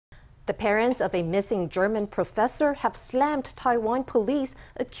The parents of a missing German professor have slammed Taiwan police,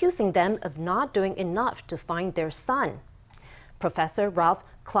 accusing them of not doing enough to find their son. Professor Ralf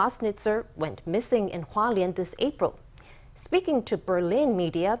Klausnitzer went missing in Hualien this April. Speaking to Berlin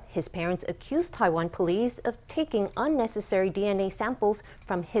media, his parents accused Taiwan police of taking unnecessary DNA samples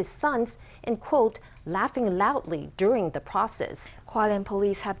from his sons and, quote, laughing loudly during the process. Hualien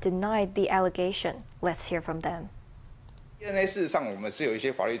police have denied the allegation. Let's hear from them. There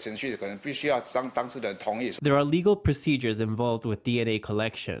are legal procedures involved with DNA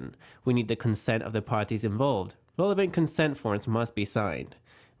collection. We need the consent of the parties involved. Relevant consent forms must be signed.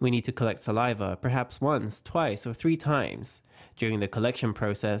 We need to collect saliva, perhaps once, twice, or 3 times. During the collection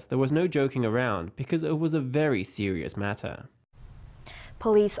process, there was no joking around because it was a very serious matter.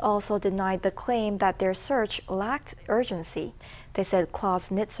 Police also denied the claim that their search lacked urgency. They said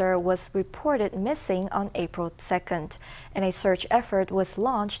Klausnitzer was reported missing on April 2nd, and a search effort was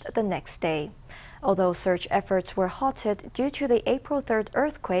launched the next day. Although search efforts were halted due to the April 3rd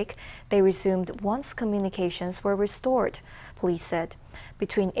earthquake, they resumed once communications were restored, police said.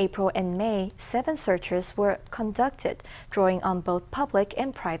 Between April and May, 7 searches were conducted, drawing on both public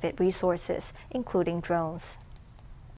and private resources, including drones.